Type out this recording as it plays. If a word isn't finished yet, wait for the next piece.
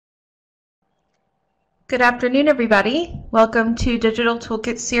Good afternoon, everybody. Welcome to Digital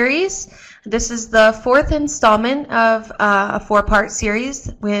Toolkit series. This is the fourth installment of a four-part series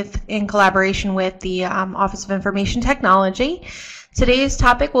in collaboration with the Office of Information Technology. Today's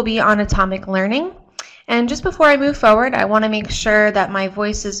topic will be on atomic learning. And just before I move forward, I want to make sure that my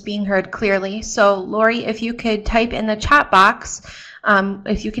voice is being heard clearly. So, Lori, if you could type in the chat box,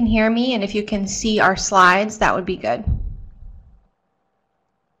 if you can hear me and if you can see our slides, that would be good.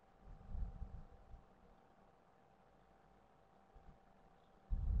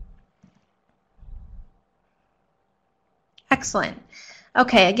 Excellent.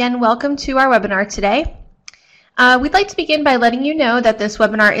 Okay, again, welcome to our webinar today. We'd like to begin by letting you know that this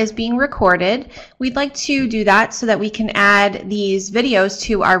webinar is being recorded. We'd like to do that so that we can add these videos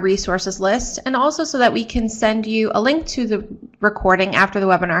to our resources list and also so that we can send you a link to the recording after the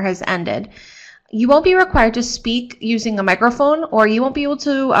webinar has ended. You won't be required to speak using a microphone or you won't be able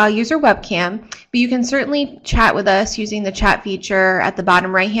to use your webcam, but you can certainly chat with us using the chat feature at the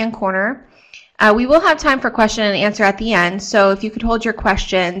bottom right-hand corner. We will have time for question and answer at the end, so if you could hold your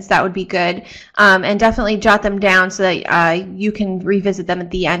questions, that would be good, and definitely jot them down so that you can revisit them at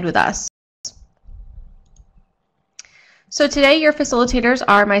the end with us. So today your facilitators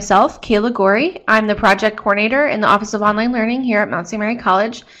are myself, Kayla Gori. I'm the project coordinator in the Office of Online Learning here at Mount St. Mary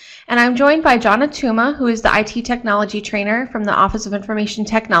College, and I'm joined by Johnna Touma, who is the IT technology trainer from the Office of Information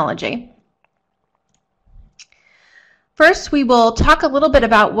Technology. First, we will talk a little bit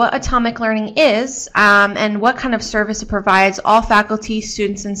about what atomic learning is and what kind of service it provides all faculty,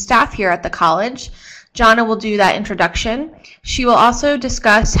 students, and staff here at the college. Johnna will do that introduction. She will also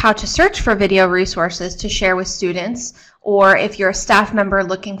discuss how to search for video resources to share with students, or if you're a staff member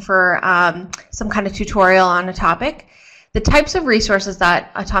looking for some kind of tutorial on a topic, the types of resources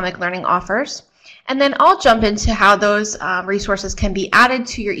that atomic learning offers. And then I'll jump into how those resources can be added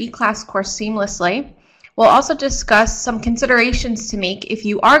to your e-class course seamlessly. We'll also discuss some considerations to make if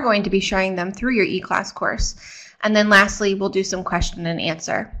you are going to be sharing them through your e-class course. And then lastly, we'll do some question and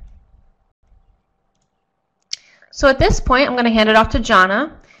answer. So at this point, I'm going to hand it off to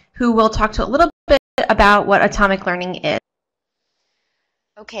Johnna, who will talk to a little bit about what atomic learning is.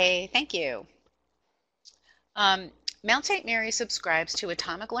 Okay, thank you. Mount St. Mary subscribes to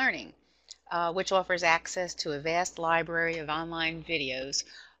Atomic Learning, which offers access to a vast library of online videos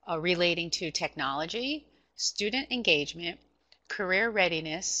relating to technology, student engagement, career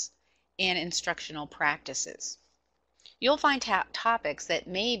readiness, and instructional practices. You'll find topics that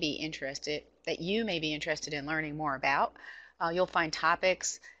you may be interested in learning more about. You'll find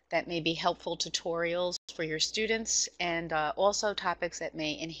topics that may be helpful tutorials for your students and also topics that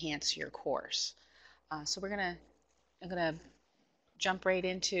may enhance your course. So I'm gonna jump right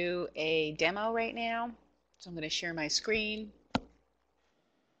into a demo right now. So I'm going to share my screen.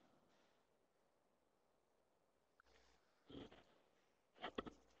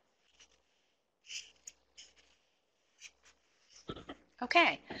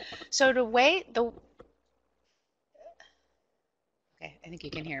 Okay, so okay, I think you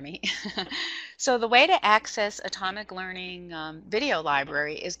can hear me. So the way to access Atomic Learning video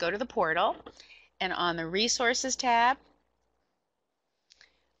library is go to the portal, and on the Resources tab,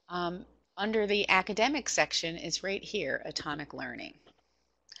 under the Academic section is right here, Atomic Learning.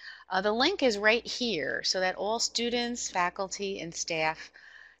 The link is right here so that all students, faculty, and staff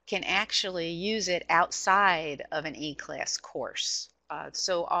can actually use it outside of an e-class course.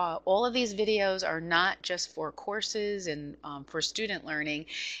 So all of these videos are not just for courses and for student learning.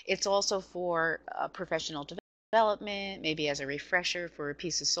 It's also for professional development, maybe as a refresher for a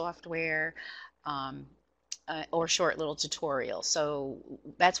piece of software, or short little tutorials. So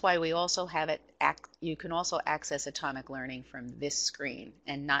that's why we also have it. You can also access Atomic Learning from this screen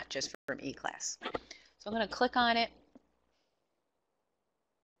and not just from eClass. So I'm going to click on it.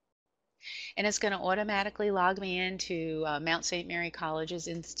 And it's going to automatically log me into Mount St. Mary College's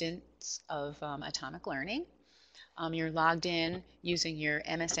instance of Atomic Learning. You're logged in using your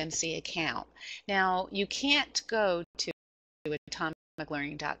MSMC account. Now, you can't go to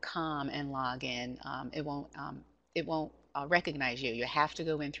atomiclearning.com and log in. It won't recognize you. You have to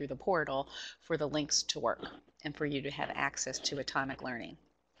go in through the portal for the links to work and for you to have access to Atomic Learning.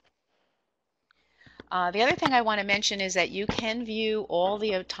 The other thing I want to mention is that you can view all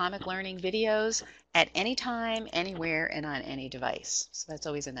the Atomic Learning videos at any time, anywhere, and on any device. So that's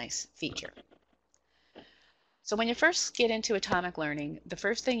always a nice feature. So when you first get into Atomic Learning, the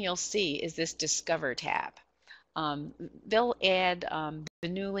first thing you'll see is this Discover tab. They'll add the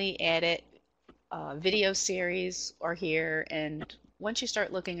newly added video series are here, and once you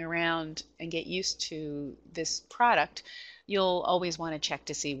start looking around and get used to this product, you'll always want to check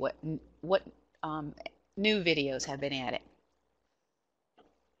to see what new videos have been added.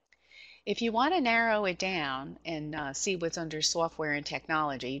 If you want to narrow it down and see what's under software and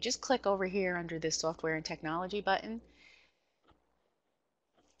technology, you just click over here under this software and technology button,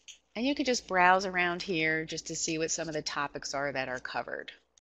 and you can just browse around here just to see what some of the topics are that are covered.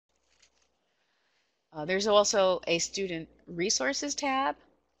 There's also a student resources tab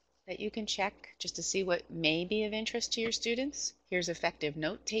that you can check just to see what may be of interest to your students. Here's effective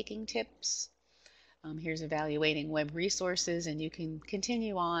note-taking tips. Here's evaluating web resources, and you can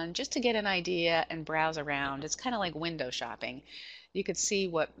continue on just to get an idea and browse around. It's kind of like window shopping. You could see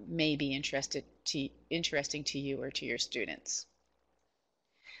what may be interesting to you or to your students.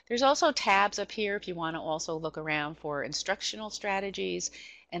 There's also tabs up here if you want to also look around for instructional strategies,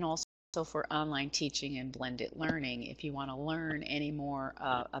 and also for online teaching and blended learning if you want to learn any more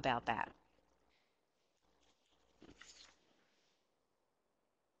about that.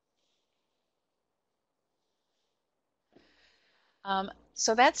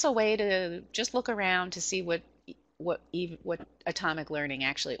 So that's a way to just look around to see what Atomic Learning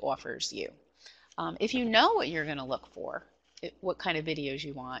actually offers you. If you know what you're going to look for, what kind of videos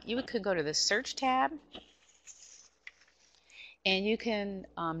you want, you could go to the Search tab, and you can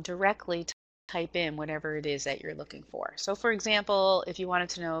directly type in whatever it is that you're looking for. So for example, if you wanted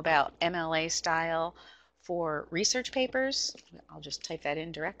to know about MLA style for research papers, I'll just type that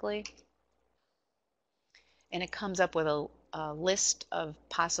in directly. And it comes up with a list of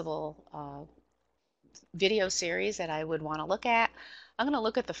possible video series that I would want to look at. I'm going to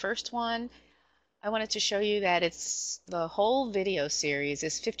look at the first one. I wanted to show you that the whole video series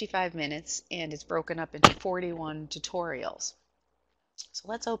is 55 minutes, and it's broken up into 41 tutorials. So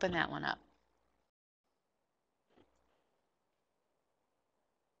let's open that one up.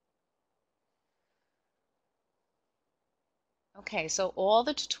 Okay, so all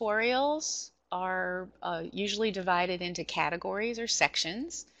the tutorials are usually divided into categories or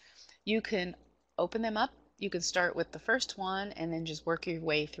sections. You can open them up. You can start with the first one and then just work your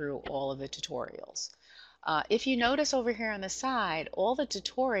way through all of the tutorials. If you notice over here on the side, all the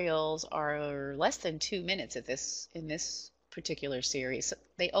tutorials are less than 2 minutes in this particular series. So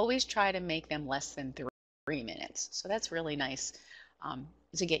they always try to make them less than 3 minutes. So that's really nice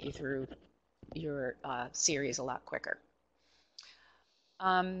to get you through your series a lot quicker.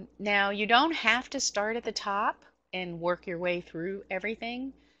 Now, you don't have to start at the top and work your way through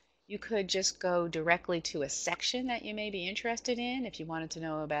everything. You could just go directly to a section that you may be interested in. If you wanted to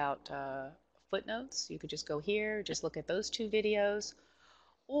know about footnotes, you could just go here, just look at those 2 videos.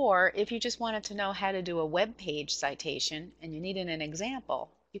 Or if you just wanted to know how to do a web page citation and you needed an example,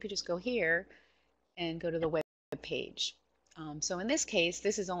 you could just go here and go to the web page. So in this case,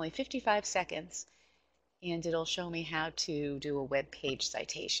 this is only 55 seconds, and it'll show me how to do a web page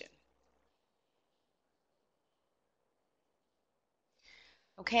citation.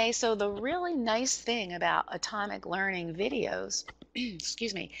 Okay, so the really nice thing about Atomic Learning videos,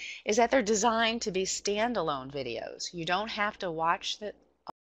 excuse me, is that they're designed to be standalone videos. You don't have to watch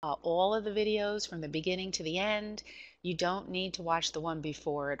all of the videos from the beginning to the end. You don't need to watch the one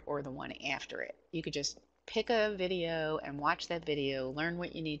before it or the one after it. You could just pick a video and watch that video, learn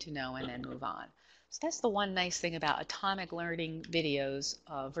what you need to know, and then move on. So that's the one nice thing about Atomic Learning videos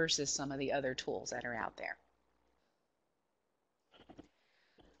versus some of the other tools that are out there.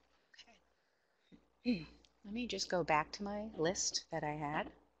 Okay. Let me just go back to my list that I had.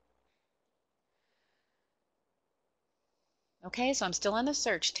 Okay, so I'm still in the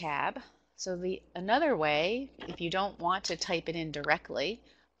Search tab. So another way, if you don't want to type it in directly,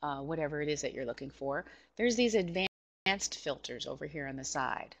 whatever it is that you're looking for, there's these advanced filters over here on the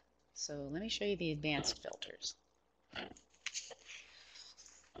side. So let me show you the advanced filters.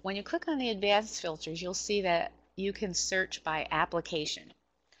 When you click on the advanced filters, you'll see that you can search by application.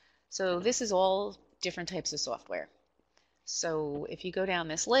 So this is all different types of software. So if you go down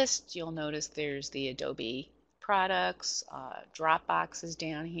this list, you'll notice there's the Adobe products, Dropbox is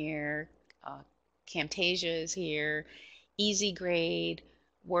down here, Camtasia is here, Easy Grade,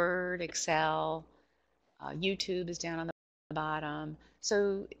 Word, Excel, YouTube is down on the bottom.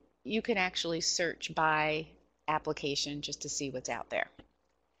 So you can actually search by application just to see what's out there.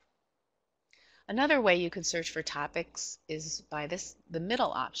 Another way you can search for topics is by the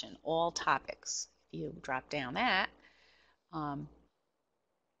middle option, All Topics. If you drop down that,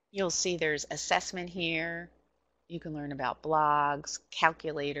 you'll see there's assessment here. You can learn about blogs,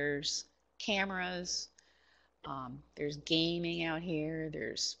 calculators, cameras. There's gaming out here.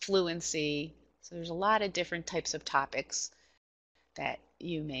 There's fluency. So there's a lot of different types of topics that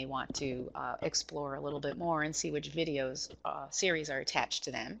you may want to explore a little bit more and see which videos series are attached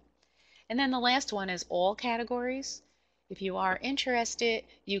to them. And then the last one is all categories. If you are interested,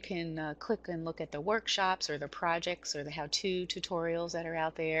 you can click and look at the workshops or the projects or the how-to tutorials that are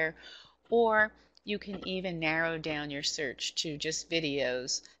out there, or you can even narrow down your search to just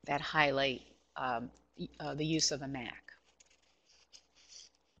videos that highlight the use of a Mac.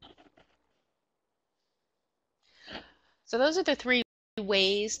 So those are the three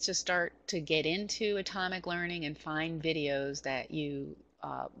ways to start to get into atomic learning and find videos that you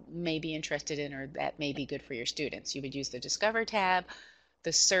may be interested in or that may be good for your students. You would use the Discover tab,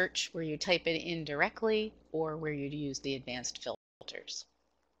 the search where you type it in directly, or where you'd use the advanced filters.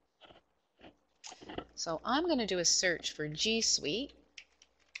 So I'm going to do a search for G Suite,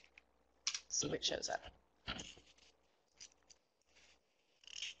 see what shows up.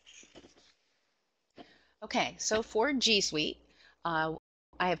 Okay, so for G Suite, I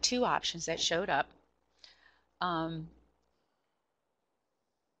have two options that showed up.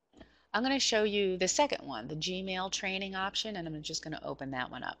 I'm going to show you the second one, the Gmail training option, and I'm just going to open that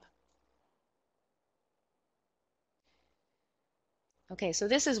one up. Okay, so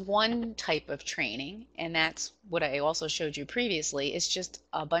this is one type of training, and that's what I also showed you previously. It's just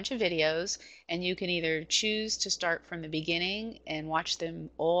a bunch of videos, and you can either choose to start from the beginning and watch them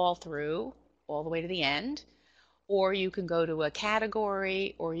all through, all the way to the end, or you can go to a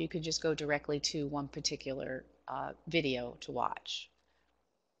category, or you could just go directly to one particular video to watch.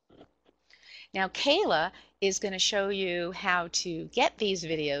 Now Kayla is going to show you how to get these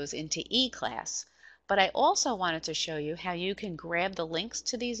videos into eClass, but I also wanted to show you how you can grab the links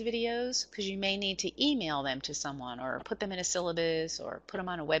to these videos, because you may need to email them to someone or put them in a syllabus or put them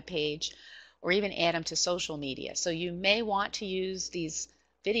on a web page or even add them to social media. So you may want to use these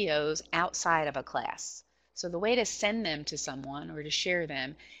videos outside of a class. So the way to send them to someone or to share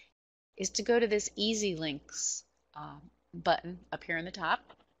them is to go to this Easy Links button up here on the top.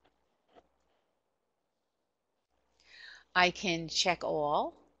 I can check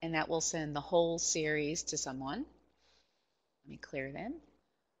all, and that will send the whole series to someone. Let me clear them.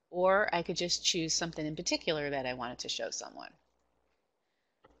 Or I could just choose something in particular that I wanted to show someone.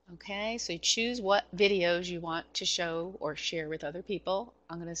 Okay, so you choose what videos you want to show or share with other people.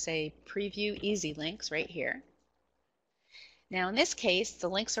 I'm going to say Preview Easy Links right here. Now in this case, the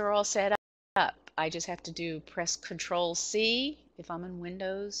links are all set up. I just have to press Control-C if I'm in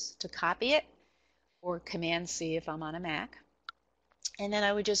Windows to copy it, or Command-C if I'm on a Mac. And then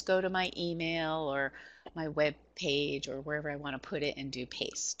I would just go to my email or my web page or wherever I want to put it and do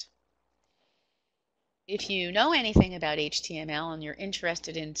paste. If you know anything about HTML and you're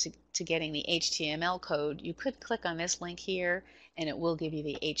interested in getting the HTML code, you could click on this link here and it will give you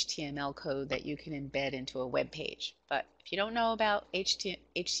the HTML code that you can embed into a web page. But if you don't know about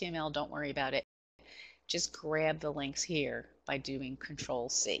HTML, don't worry about it. Just grab the links here by doing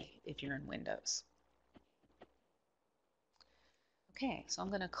Control-C if you're in Windows. Okay, so I'm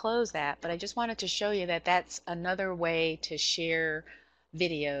going to close that, but I just wanted to show you that that's another way to share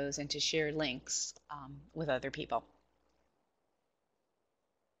videos and to share links with other people.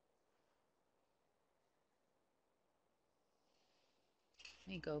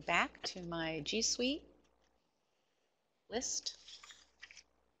 Let me go back to my G Suite list.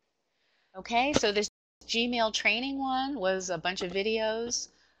 Okay, so this Gmail training one was a bunch of videos,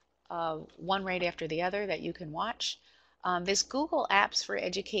 one right after the other that you can watch. This Google Apps for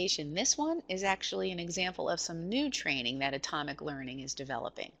Education, this one is actually an example of some new training that Atomic Learning is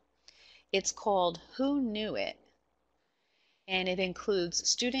developing. It's called Who Knew It? And it includes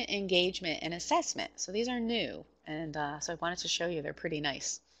student engagement and assessment. So these are new, and so I wanted to show you they're pretty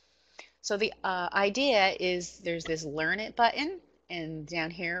nice. So the idea is there's this Learn It button, and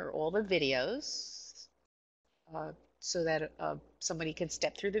down here are all the videos so that somebody can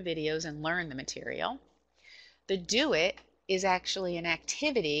step through the videos and learn the material. The Do It is actually an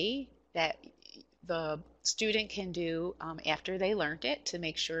activity that the student can do after they learned it to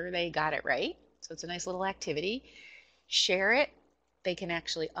make sure they got it right. So it's a nice little activity. Share It, they can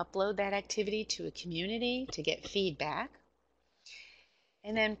actually upload that activity to a community to get feedback.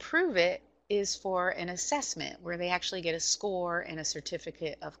 And then Prove It is for an assessment where they actually get a score and a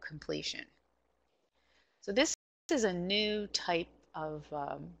certificate of completion. So this is a new type of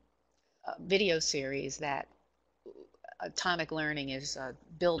video series that Atomic Learning is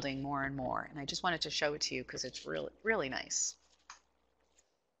building more and more, and I just wanted to show it to you because it's really, really nice.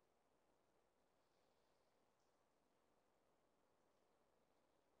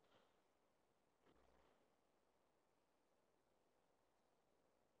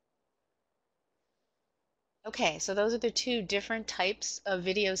 Okay, so those are the two different types of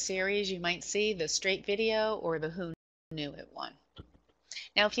video series you might see, the straight video or the Who Knew It one.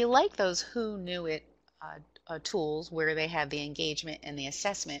 Now, if you like those Who Knew It tools where they have the engagement and the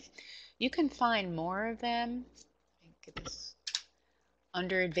assessment, you can find more of them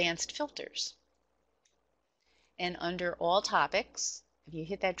under Advanced Filters. And under All Topics, if you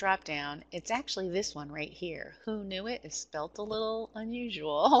hit that drop down, it's actually this one right here. Who Knew It is spelt a little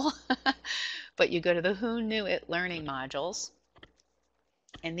unusual, but you go to the Who Knew It learning modules,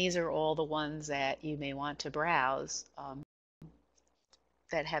 and these are all the ones that you may want to browse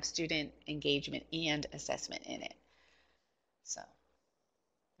that have student engagement and assessment in it. So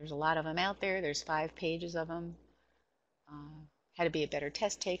there's a lot of them out there. There's 5 pages of them. How to be a better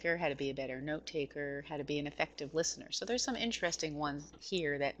test taker, how to be a better note taker, how to be an effective listener. So there's some interesting ones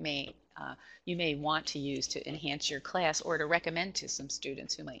here that you may want to use to enhance your class or to recommend to some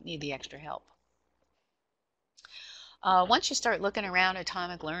students who might need the extra help. Once you start looking around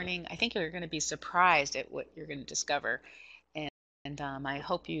Atomic Learning, I think you're going to be surprised at what you're going to discover. And I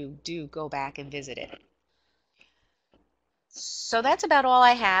hope you do go back and visit it. So that's about all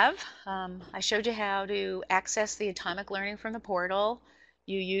I have. I showed you how to access the Atomic Learning from the portal.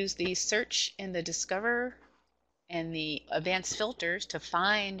 You use the search and the discover and the advanced filters to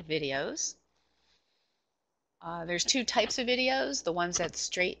find videos. There's 2 types of videos, the ones that's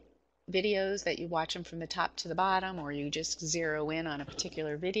straight videos that you watch them from the top to the bottom, or you just zero in on a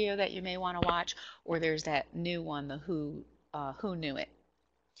particular video that you may want to watch, or there's that new one, the Who Knew It.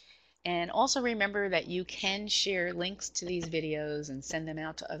 And also remember that you can share links to these videos and send them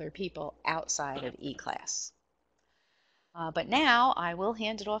out to other people outside of eClass. But now I will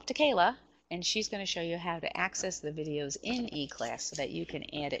hand it off to Kayla, and she's going to show you how to access the videos in eClass so that you can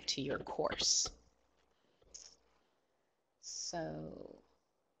add it to your course. So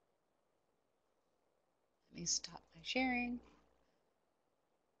let me stop my sharing.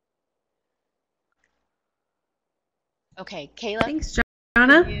 Okay, Kayla. Thanks,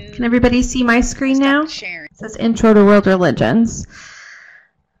 Johnna. Can everybody see my screen now? Sharing. It says Intro to World Religions.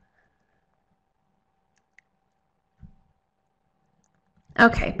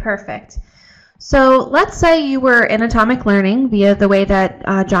 Okay, perfect. So let's say you were in Atomic Learning via the way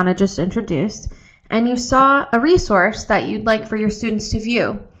that Johnna just introduced, and you saw a resource that you'd like for your students to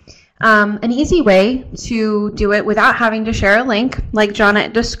view. An easy way to do it without having to share a link, like Johnna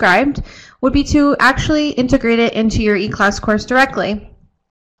described, would be to actually integrate it into your eClass course directly.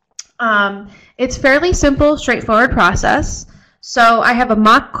 It's fairly simple, straightforward process. So I have a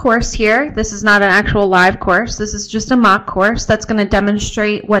mock course here. This is not an actual live course. This is just a mock course that's going to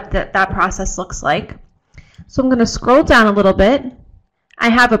demonstrate what that process looks like. So I'm going to scroll down a little bit. I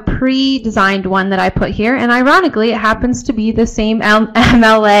have a pre-designed one that I put here, and ironically, it happens to be the same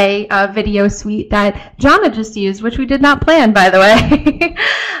MLA video suite that Johnna just used, which we did not plan, by the way.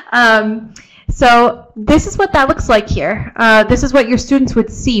 So this is what that looks like here. This is what your students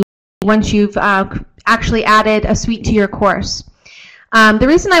would see once you've actually added a suite to your course. The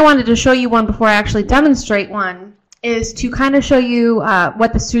reason I wanted to show you one before I actually demonstrate one is to kind of show you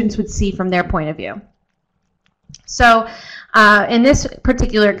what the students would see from their point of view. So in this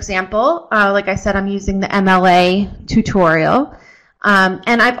particular example, like I said, I'm using the MLA tutorial.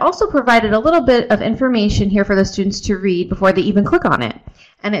 And I've also provided a little bit of information here for the students to read before they even click on it.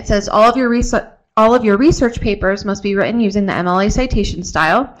 And it says all of your research papers must be written using the MLA citation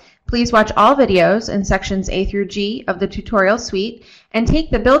style. Please watch all videos in sections A through G of the tutorial suite and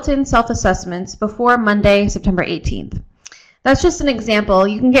take the built-in self-assessments before Monday, September 18th. That's just an example.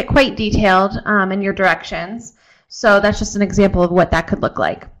 You can get quite detailed in your directions. So that's just an example of what that could look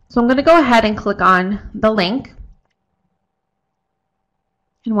like. So I'm going to go ahead and click on the link.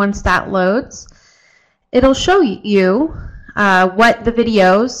 And once that loads, it'll show you what the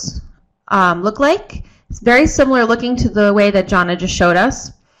videos look like. It's very similar looking to the way that Johnna just showed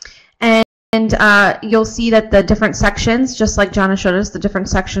us. And you'll see that the different sections, just like Johnna showed us, the different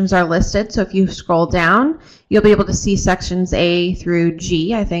sections are listed. So if you scroll down, you'll be able to see sections A through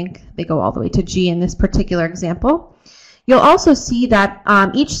G. I think they go all the way to G in this particular example. You'll also see that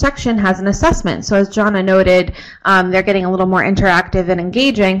each section has an assessment. So as Johnna noted, they're getting a little more interactive and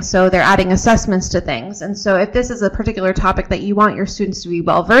engaging, so they're adding assessments to things. And so if this is a particular topic that you want your students to be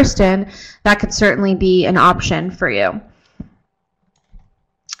well versed in, that could certainly be an option for you.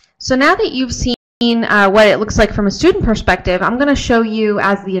 So now that you've seen what it looks like from a student perspective, I'm going to show you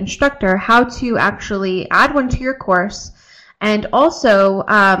as the instructor how to actually add one to your course, and also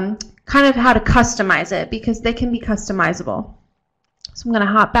kind of how to customize it, because they can be customizable. So I'm going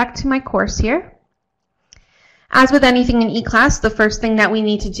to hop back to my course here. As with anything in eClass, the first thing that we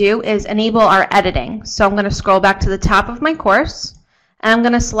need to do is enable our editing. So I'm going to scroll back to the top of my course, and I'm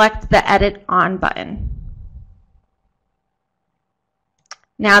going to select the Edit On button.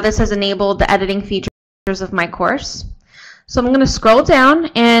 Now this has enabled the editing features of my course. So I'm going to scroll down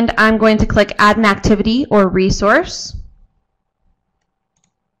and I'm going to click Add an Activity or Resource.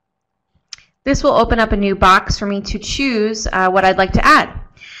 This will open up a new box for me to choose what I'd like to add.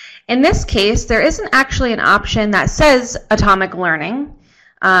 In this case, there isn't actually an option that says atomic learning,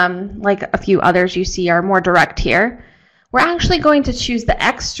 like a few others you see are more direct here. We're actually going to choose the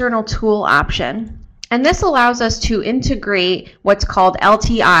external tool option. And this allows us to integrate what's called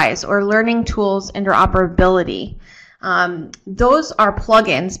LTIs, or Learning Tools Interoperability. Those are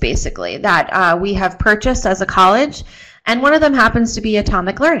plugins, basically, that we have purchased as a college, and one of them happens to be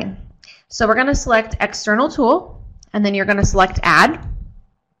Atomic Learning. So we're going to select External Tool, and then you're going to select Add.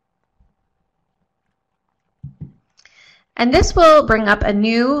 And this will bring up a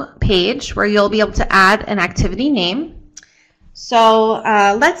new page where you'll be able to add an activity name. So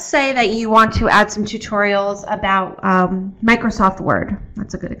let's say that you want to add some tutorials about Microsoft Word.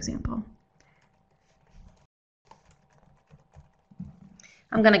 That's a good example.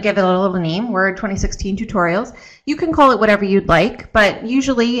 I'm going to give it a little name, Word 2016 Tutorials. You can call it whatever you'd like, but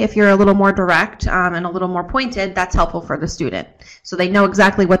usually if you're a little more direct and a little more pointed, that's helpful for the student, so they know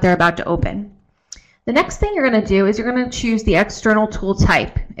exactly what they're about to open. The next thing you're going to do is you're going to choose the external tool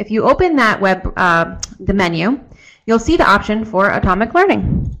type. If you open that the menu, you'll see the option for Atomic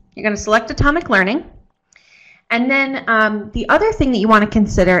Learning. You're going to select Atomic Learning. And then the other thing that you want to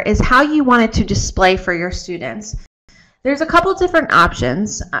consider is how you want it to display for your students. There's a couple different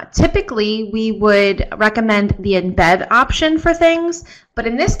options. Typically, we would recommend the embed option for things, but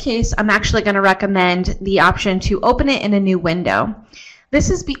in this case, I'm actually going to recommend the option to open it in a new window.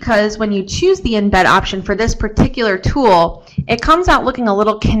 This is because when you choose the embed option for this particular tool, it comes out looking a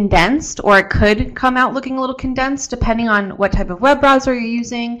little condensed, or it could come out looking a little condensed depending on what type of web browser you're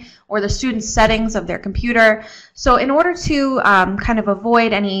using or the student's settings of their computer. So in order to kind of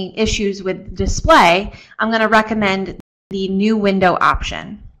avoid any issues with display, I'm going to recommend the new window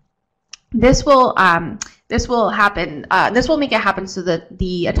option. This will make it happen so that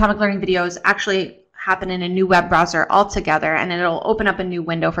the Atomic Learning videos actually happen in a new web browser altogether, and it'll open up a new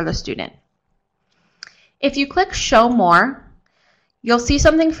window for the student. If you click Show More, you'll see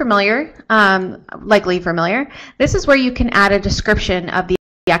something familiar, likely familiar. This is where you can add a description of the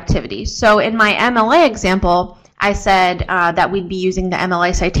activity. So in my MLA example, I said that we'd be using the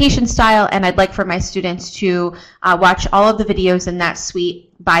MLA citation style, and I'd like for my students to watch all of the videos in that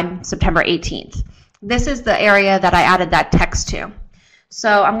suite by September 18th. This is the area that I added that text to.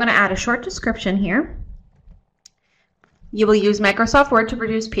 So I'm going to add a short description here. You will use Microsoft Word to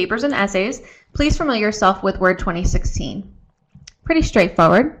produce papers and essays. Please familiar yourself with Word 2016. Pretty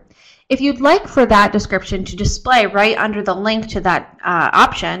straightforward. If you'd like for that description to display right under the link to that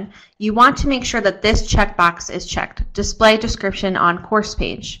option, you want to make sure that this checkbox is checked. Display description on course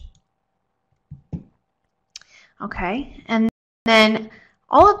page. Okay, and then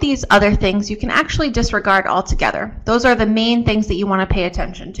all of these other things you can actually disregard altogether. Those are the main things that you want to pay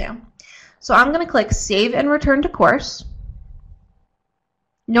attention to. So I'm going to click Save and Return to Course.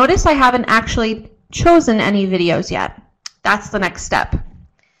 Notice I haven't actually chosen any videos yet. That's the next step.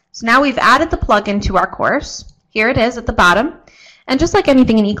 So now we've added the plugin to our course. Here it is at the bottom. And just like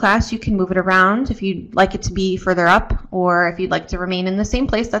anything in eClass, you can move it around if you'd like it to be further up, or if you'd like to remain in the same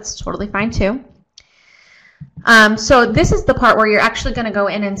place, that's totally fine too. So this is the part where you're actually going to go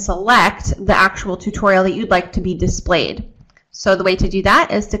in and select the actual tutorial that you'd like to be displayed. So the way to do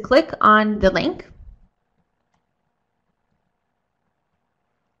that is to click on the link.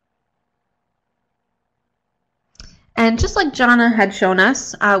 And just like Johnna had shown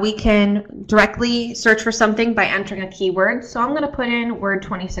us, we can directly search for something by entering a keyword. So I'm going to put in Word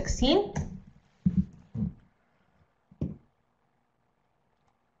 2016.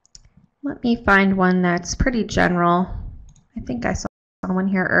 Let me find one that's pretty general. I think I saw one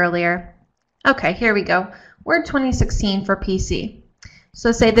here earlier. Okay, here we go. Word 2016 for PC.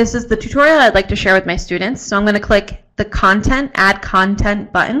 So say this is the tutorial I'd like to share with my students. So I'm going to click the Content, Add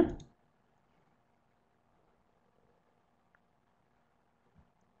Content button.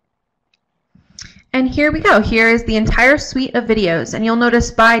 And here we go. Here is the entire suite of videos. And you'll notice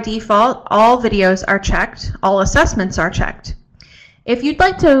by default, all videos are checked. All assessments are checked. If you'd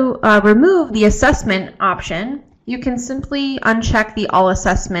like to remove the assessment option, you can simply uncheck the All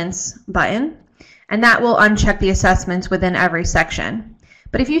Assessments button, and that will uncheck the assessments within every section.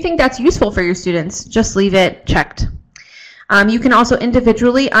 But if you think that's useful for your students, just leave it checked. You can also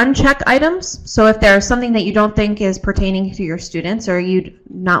individually uncheck items. So if there's something that you don't think is pertaining to your students or you'd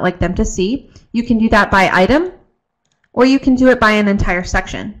not like them to see, you can do that by item, or you can do it by an entire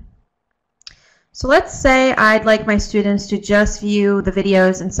section. So let's say I'd like my students to just view the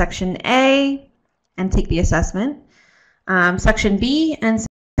videos in section A and take the assessment, section B and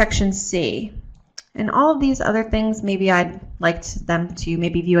section C. And all of these other things, maybe I'd like them to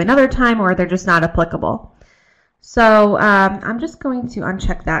maybe view another time, or they're just not applicable. So I'm just going to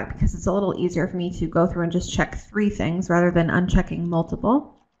uncheck that because it's a little easier for me to go through and just check 3 things rather than unchecking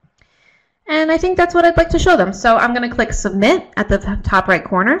multiple. And I think that's what I'd like to show them. So I'm going to click Submit at the top right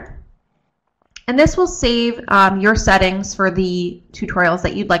corner. And this will save your settings for the tutorials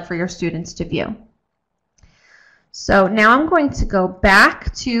that you'd like for your students to view. So now I'm going to go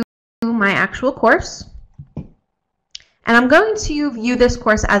back to my actual course. And I'm going to view this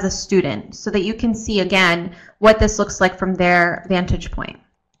course as a student so that you can see again what this looks like from their vantage point.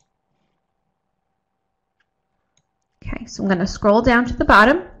 Okay, so I'm going to scroll down to the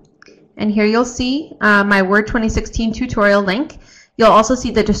bottom, and here you'll see my Word 2016 tutorial link. You'll also see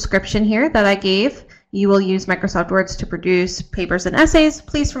the description here that I gave. You will use Microsoft Words to produce papers and essays.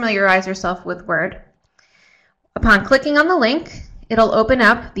 Please familiarize yourself with Word. Upon clicking on the link, it'll open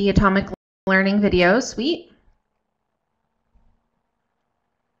up the Atomic Learning Videos suite.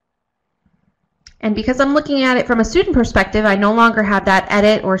 And because I'm looking at it from a student perspective, I no longer have that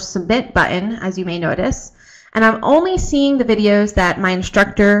edit or submit button, as you may notice. And I'm only seeing the videos that my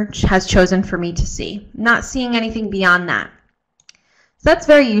instructor has chosen for me to see, not seeing anything beyond that. So that's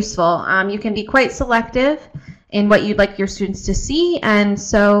very useful. You can be quite selective in what you'd like your students to see, and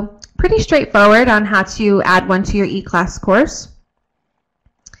so pretty straightforward on how to add one to your e-class course.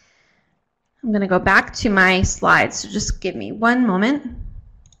 I'm going to go back to my slides, so just give me one moment.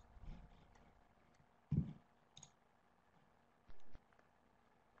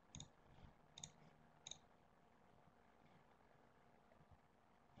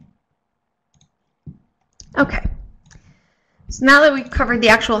 Okay, so now that we've covered the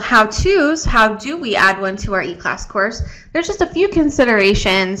actual how-tos, how do we add one to our e-class course, there's just a few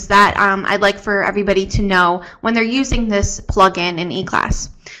considerations that I'd like for everybody to know when they're using this plugin in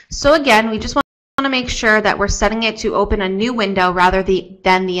e-class. So again, we just want to make sure that we're setting it to open a new window rather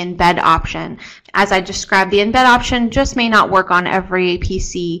than the embed option. As I described, the embed option just may not work on every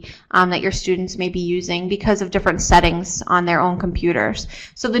PC that your students may be using because of different settings on their own computers.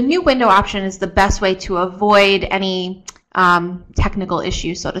 So the new window option is the best way to avoid any technical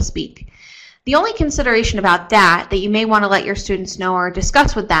issues, so to speak. The only consideration about that you may want to let your students know or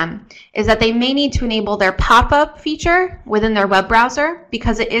discuss with them is that they may need to enable their pop-up feature within their web browser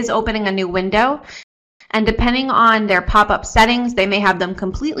because it is opening a new window. And depending on their pop-up settings, they may have them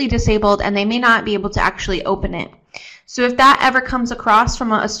completely disabled and they may not be able to actually open it. So if that ever comes across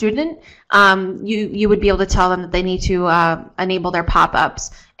from a student, you would be able to tell them that they need to enable their pop-ups.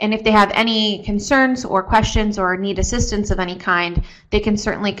 And if they have any concerns or questions or need assistance of any kind, they can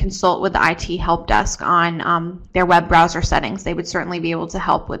certainly consult with the IT help desk on their web browser settings. They would certainly be able to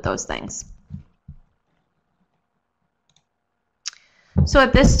help with those things. So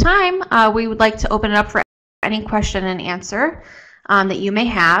at this time, we would like to open it up for any question and answer that you may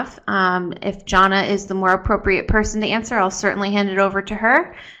have. If Johnna is the more appropriate person to answer, I'll certainly hand it over to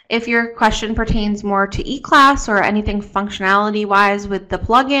her. If your question pertains more to e-class or anything functionality-wise with the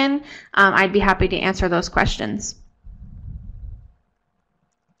plugin, I'd be happy to answer those questions.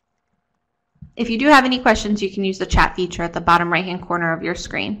 If you do have any questions, you can use the chat feature at the bottom right-hand corner of your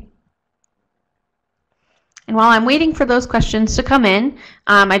screen. And while I'm waiting for those questions to come in,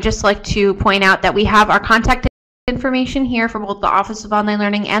 I'd just like to point out that we have our contact information here for both the Office of Online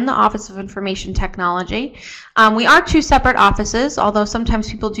Learning and the Office of Information Technology. We are 2 separate offices, although sometimes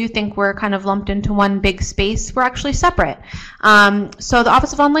people do think we're kind of lumped into one big space. We're actually separate. So the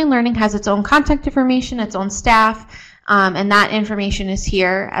Office of Online Learning has its own contact information, its own staff, and that information is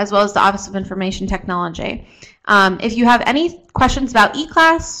here, as well as the Office of Information Technology. If you have any questions about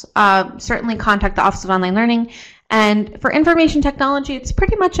e-class, certainly contact the Office of Online Learning. And for information technology, it's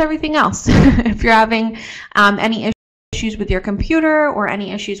pretty much everything else. If you're having any issues with your computer or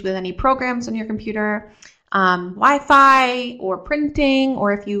any issues with any programs on your computer, Wi-Fi or printing,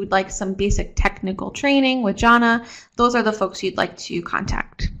 or if you would like some basic technical training with Johnna, those are the folks you'd like to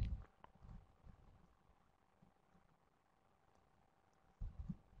contact.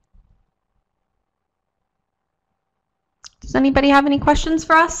 Does anybody have any questions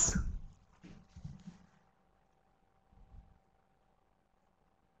for us?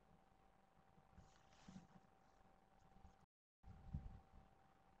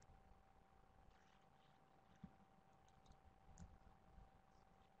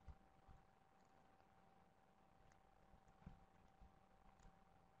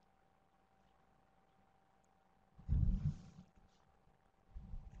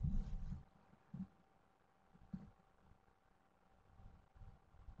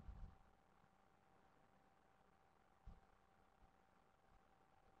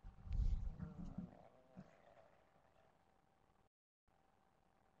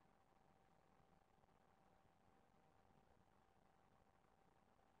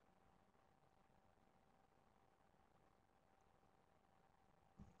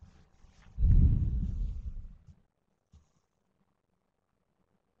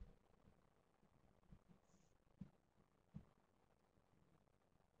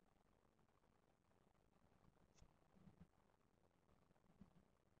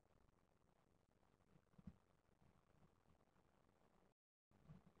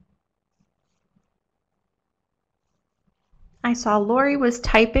 I saw Lori was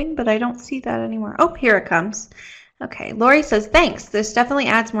typing, but I don't see that anymore. Oh, here it comes. Okay, Lori says, thanks. This definitely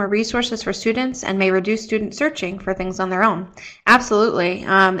adds more resources for students and may reduce student searching for things on their own. Absolutely.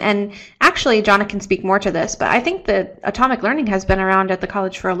 And actually, Johnna can speak more to this, but I think that atomic learning has been around at the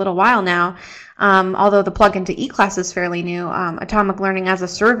college for a little while now. Although the plug into eClass is fairly new, atomic learning as a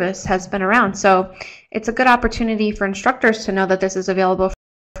service has been around. So it's a good opportunity for instructors to know that this is available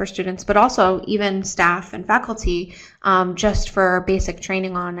for students, but also even staff and faculty, just for basic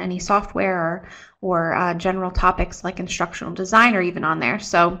training on any software or general topics like instructional design are even on there.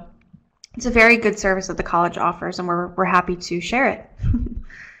 So it's a very good service that the college offers, and we're happy to share it.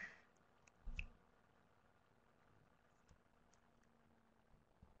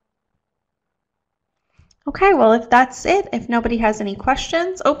 Okay, well, if that's it, if nobody has any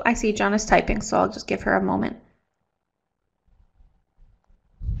questions, oh, I see Johnna's typing, so I'll just give her a moment.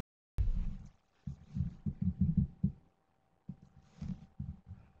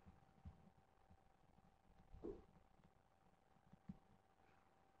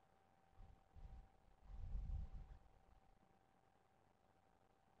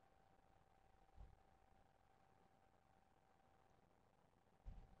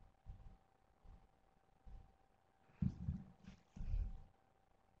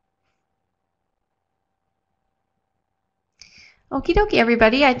 Okie dokie,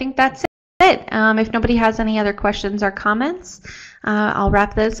 everybody. I think that's it. If nobody has any other questions or comments, I'll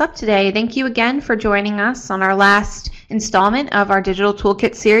wrap this up today. Thank you again for joining us on our last installment of our Digital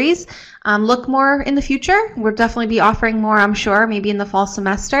Toolkit series. Look more in the future. We'll definitely be offering more, I'm sure, maybe in the fall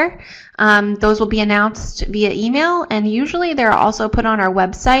semester. Those will be announced via email, and usually they're also put on our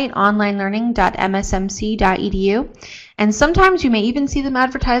website, onlinelearning.msmc.edu. And sometimes you may even see them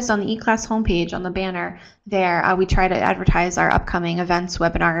advertised on the eClass homepage on the banner there. We try to advertise our upcoming events,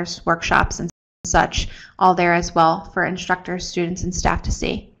 webinars, workshops, and such, all there as well for instructors, students, and staff to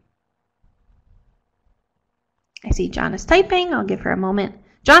see. I see Johnna's typing. I'll give her a moment.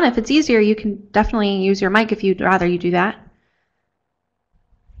 Johnna, if it's easier, you can definitely use your mic if you'd rather you do that.